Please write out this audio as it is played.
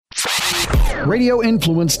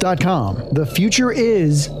RadioInfluence.com. The future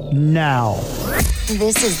is now.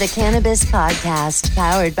 This is the Cannabis Podcast,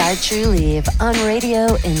 powered by TrueLeaf on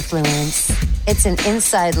Radio Influence. It's an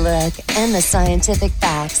inside look and the scientific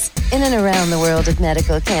facts in and around the world of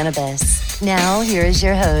medical cannabis. Now, here is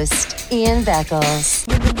your host, Ian Beckles.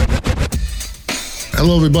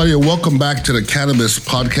 Hello, everybody, and welcome back to the Cannabis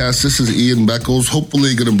Podcast. This is Ian Beckles,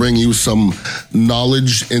 hopefully going to bring you some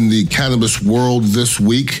knowledge in the cannabis world this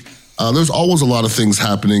week. There's always a lot of things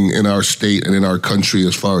happening in our state and in our country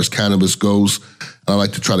as far as cannabis goes. I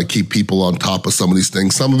like to try to keep people on top of some of these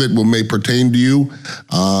things. Some of it may pertain to you.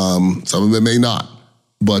 Some of it may not.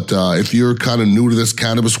 But if you're kind of new to this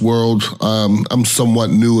cannabis world, I'm somewhat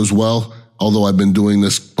new as well, although I've been doing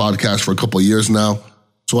this podcast for a couple of years now.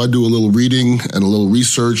 So I do a little reading and a little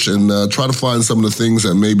research and try to find some of the things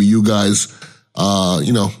that maybe you guys,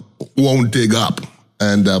 won't dig up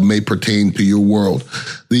and may pertain to your world.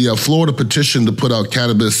 The Florida petition to put out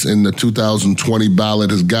cannabis in the 2020 ballot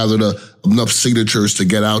has gathered enough signatures to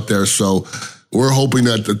get out there. So we're hoping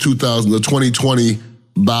that the 2020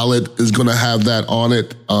 ballot is going to have that on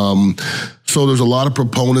it. So there's a lot of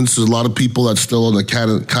proponents. There's a lot of people that's still on the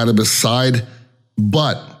cannabis side,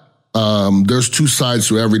 but there's two sides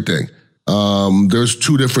to everything. There's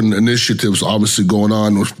two different initiatives obviously going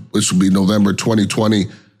on, which will be November 2020.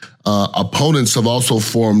 Opponents have also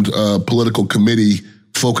formed a political committee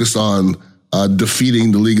focused on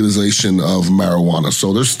defeating the legalization of marijuana.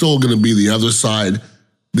 So there's still going to be the other side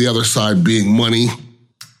being money,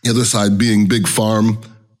 the other side being big farm,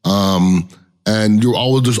 and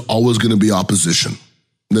there's always going to be opposition.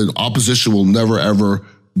 The opposition will never, ever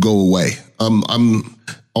go away.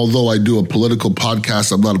 Although I do a political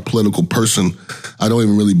podcast, I'm not a political person. I don't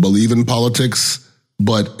even really believe in politics.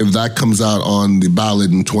 But if that comes out on the ballot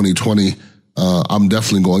in 2020, I'm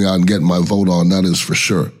definitely going out and getting my vote on, that is for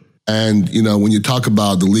sure. And, when you talk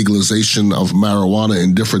about the legalization of marijuana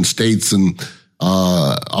in different states, and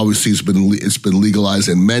obviously it's been legalized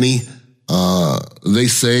in many, they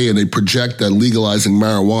say and they project that legalizing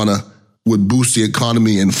marijuana would boost the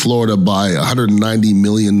economy in Florida by $190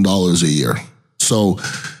 million a year. So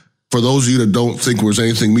for those of you that don't think there's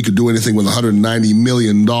anything, we could do anything with $190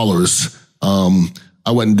 million, I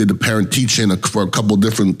went and did the parent teaching for a couple of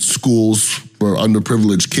different schools for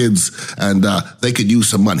underprivileged kids, and they could use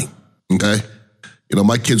some money, okay?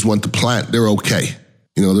 My kids went to Plant. They're okay.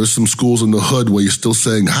 There's some schools in the hood where you're still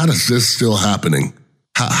saying, how is this still happening?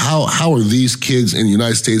 How are these kids in the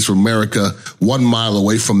United States of America 1 mile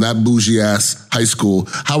away from that bougie-ass high school?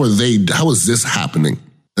 How is this happening?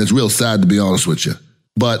 And it's real sad, to be honest with you.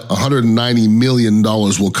 But $190 million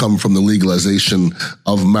will come from the legalization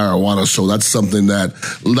of marijuana. So that's something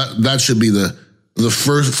that should be the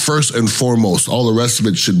first and foremost. All the rest of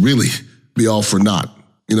it should really be all for naught.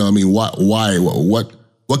 Why?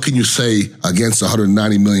 What can you say against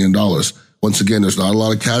 $190 million? Once again, there's not a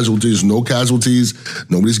lot of casualties, no casualties.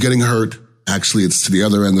 Nobody's getting hurt. Actually, it's to the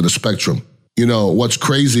other end of the spectrum. What's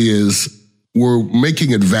crazy is we're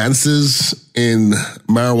making advances in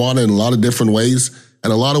marijuana in a lot of different ways.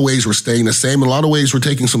 And a lot of ways we're staying the same. In a lot of ways we're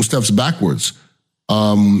taking some steps backwards.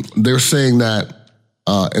 They're saying that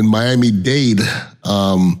in Miami-Dade,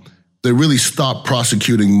 they really stopped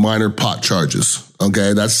prosecuting minor pot charges.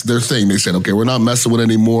 Okay, that's their thing. They said, okay, we're not messing with it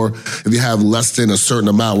anymore. If you have less than a certain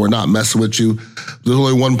amount, we're not messing with you. There's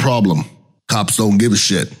only one problem. Cops don't give a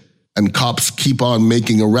shit. And cops keep on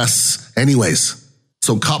making arrests anyways.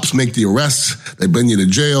 So cops make the arrests, they bring you to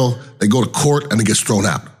jail, they go to court, and it gets thrown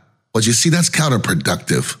out. But you see, that's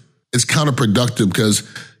counterproductive. It's counterproductive because,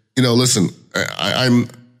 listen, I'm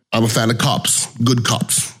a fan of cops, good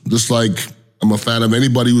cops, just like I'm a fan of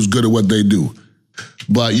anybody who's good at what they do.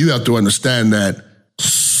 But you have to understand that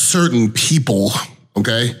certain people,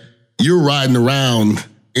 okay, you're riding around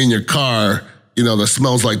in your car, that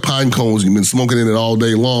smells like pine cones, you've been smoking in it all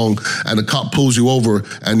day long, and the cop pulls you over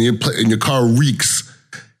and your car reeks.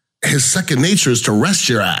 His second nature is to arrest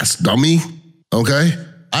your ass, dummy, okay?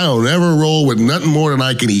 I don't ever roll with nothing more than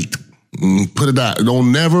I can eat. Put it out.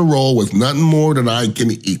 Don't never roll with nothing more than I can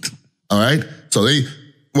eat. All right? So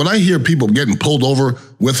when I hear people getting pulled over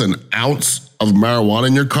with an ounce of marijuana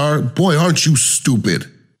in your car, boy, aren't you stupid?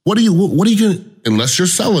 What are you going, unless you're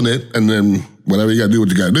selling it, and then whatever you got to do what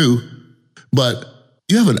you got to do. But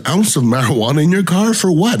you have an ounce of marijuana in your car for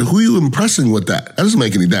what? Who are you impressing with that? That doesn't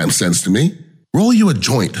make any damn sense to me. Roll you a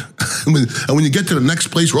joint. And when you get to the next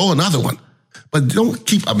place, roll another one. But don't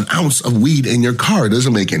keep an ounce of weed in your car. It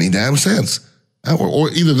doesn't make any damn sense. Or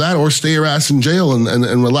either that or stay your ass in jail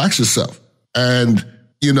and relax yourself. And,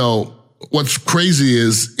 what's crazy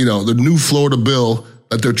is, the new Florida bill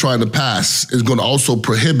that they're trying to pass is going to also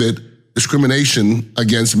prohibit discrimination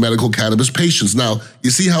against medical cannabis patients. Now, you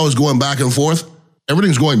see how it's going back and forth?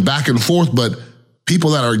 Everything's going back and forth, but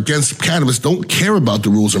people that are against cannabis don't care about the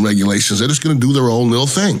rules and regulations. They're just going to do their own little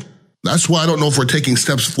thing. That's why I don't know if we're taking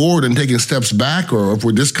steps forward and taking steps back, or if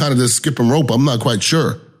we're just kind of just skipping rope. I'm not quite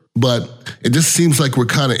sure. But it just seems like we're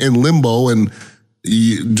kind of in limbo, and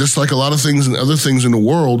just like a lot of things and other things in the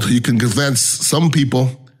world, you can convince some people,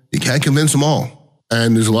 you can't convince them all.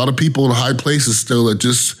 And there's a lot of people in high places still that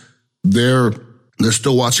just, they're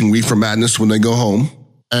still watching Reefer Madness when they go home,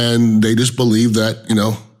 and they just believe that,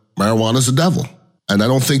 marijuana's the devil. And I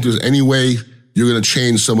don't think there's any way you're going to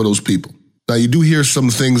change some of those people. Now, you do hear some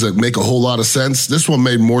things that make a whole lot of sense. This one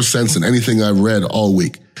made more sense than anything I've read all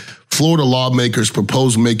week. Florida lawmakers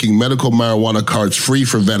propose making medical marijuana cards free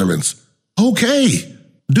for veterans. Okay,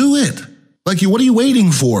 do it. What are you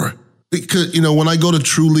waiting for? Because, when I go to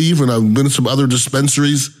True Leave and I've been to some other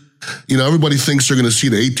dispensaries, everybody thinks they're going to see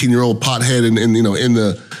the 18-year-old pothead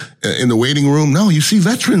in the waiting room. No, you see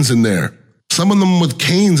veterans in there. Some of them with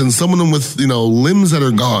canes and some of them with, limbs that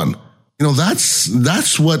are gone.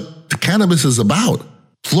 That's what the cannabis is about.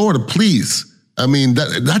 Florida, please. I mean,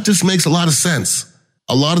 that just makes a lot of sense.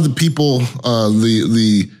 A lot of the people,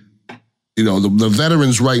 the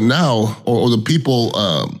veterans right now, or the people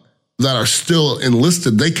that are still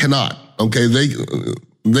enlisted, they cannot. Okay,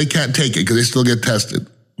 they can't take it because they still get tested.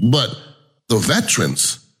 But the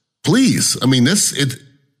veterans, please. I mean,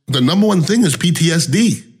 the number one thing is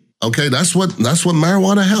PTSD. Okay, that's what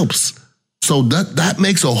marijuana helps. So that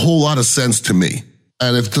makes a whole lot of sense to me.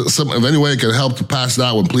 And if any way it can help to pass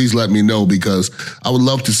that one, please let me know, because I would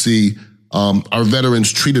love to see our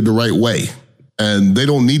veterans treated the right way. And they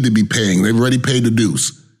don't need to be paying. They've already paid the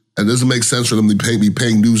dues. And it doesn't make sense for them to be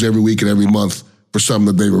paying dues every week and every month for something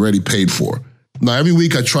that they've already paid for. Now, every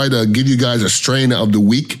week I try to give you guys a strain of the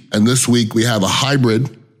week. And this week we have a hybrid.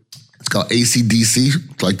 It's called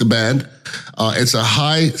AC/DC, like the band. It's a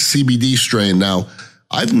high CBD strain. Now,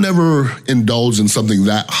 I've never indulged in something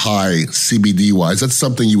that high CBD-wise. That's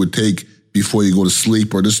something you would take before you go to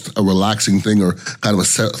sleep, or just a relaxing thing, or kind of a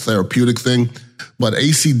therapeutic thing. But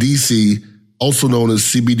AC/DC, also known as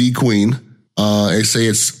CBD Queen, they say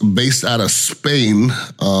it's based out of Spain.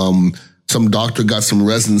 Some doctor got some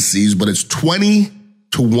resin seeds, but it's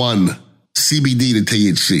 20-1 CBD to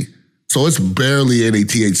THC. So it's barely any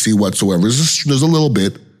THC whatsoever. There's a little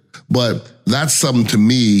bit, but that's something to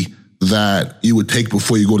me that you would take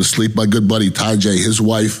before you go to sleep. My good buddy Ty J, his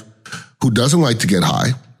wife, who doesn't like to get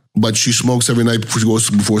high, but she smokes every night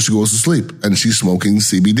before she goes to sleep, and she's smoking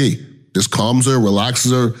CBD. Just calms her,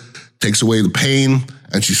 relaxes her, takes away the pain,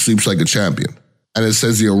 and she sleeps like a champion. And it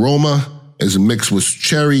says the aroma is mixed with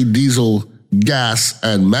cherry, diesel, gas,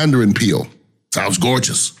 and mandarin peel. Sounds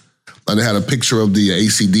gorgeous. And they had a picture of the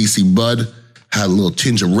AC/DC bud, had a little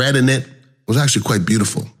tinge of red in it. It was actually quite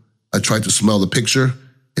beautiful. I tried to smell the picture.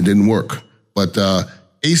 It didn't work. But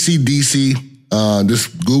AC/DC,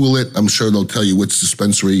 just Google it. I'm sure they'll tell you which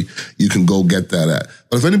dispensary you can go get that at.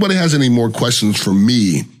 But if anybody has any more questions for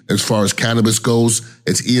me as far as cannabis goes,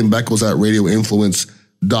 it's Ian Beckles at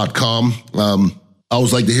radioinfluence.com. I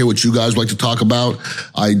always like to hear what you guys like to talk about.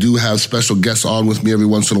 I do have special guests on with me every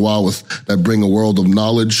once in a while that bring a world of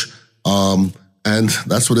knowledge. And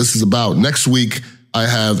that's what this is about. Next week, I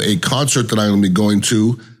have a concert that I'm going to be going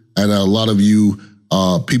to, and a lot of you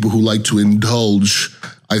people who like to indulge,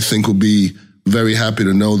 I think, will be very happy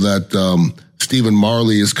to know that Stephen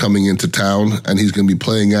Marley is coming into town, and he's going to be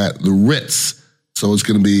playing at the Ritz. So it's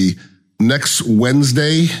going to be next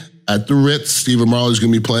Wednesday at the Ritz. Stephen Marley is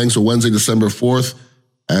going to be playing, so Wednesday, December 4th,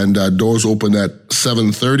 and doors open at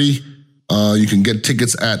 7:30. You can get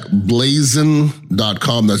tickets at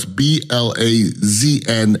blazn.com. That's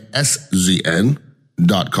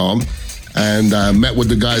BLAZNSZN.com. And I met with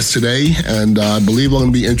the guys today, and I believe I'm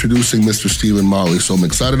going to be introducing Mr. Stephen Marley. So I'm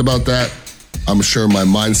excited about that. I'm sure my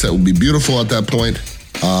mindset will be beautiful at that point.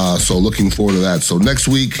 So looking forward to that. So next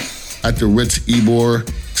week at the Ritz Ybor,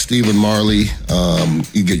 Stephen Marley.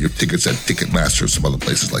 You get your tickets at Ticketmaster, some other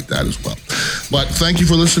places like that as well. But thank you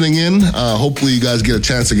for listening in. Hopefully you guys get a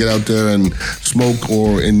chance to get out there and smoke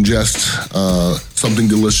or ingest something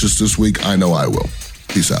delicious this week. I know I will.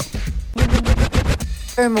 Peace out.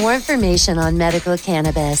 For more information on medical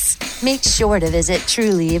cannabis, make sure to visit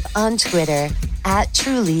TrueLeave on Twitter at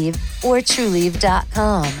TrueLeave or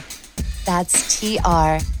TrueLeave.com. That's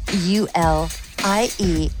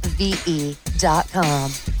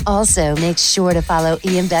TruLieve.com. Also, make sure to follow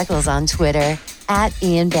Ian Beckles on Twitter at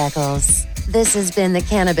Ian Beckles. This has been the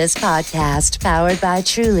Cannabis Podcast, powered by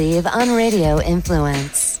TrueLeave on Radio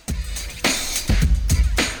Influence.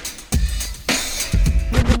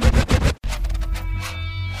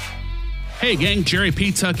 Hey gang, Jerry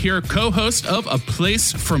P. Tuck here, co-host of A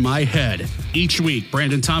Place for My Head. Each week,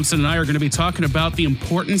 Brandon Thompson and I are going to be talking about the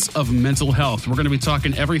importance of mental health. We're going to be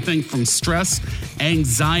talking everything from stress,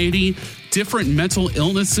 anxiety, different mental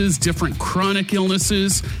illnesses, different chronic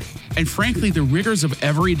illnesses, and frankly, the rigors of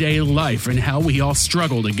everyday life and how we all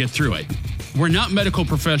struggle to get through it. We're not medical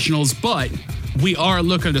professionals, but we are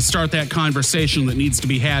looking to start that conversation that needs to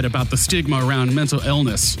be had about the stigma around mental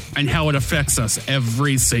illness and how it affects us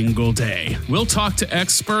every single day. We'll talk to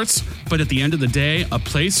experts, but at the end of the day, A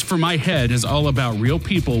Place for My Head is all about real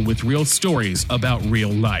people with real stories about real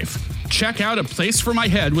life. Check out A Place for My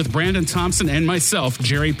Head with Brandon Thompson and myself,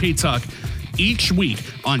 Jerry P. Tuck, each week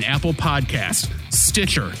on Apple Podcasts,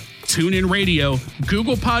 Stitcher, TuneIn Radio,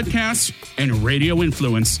 Google Podcasts, and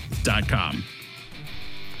RadioInfluence.com.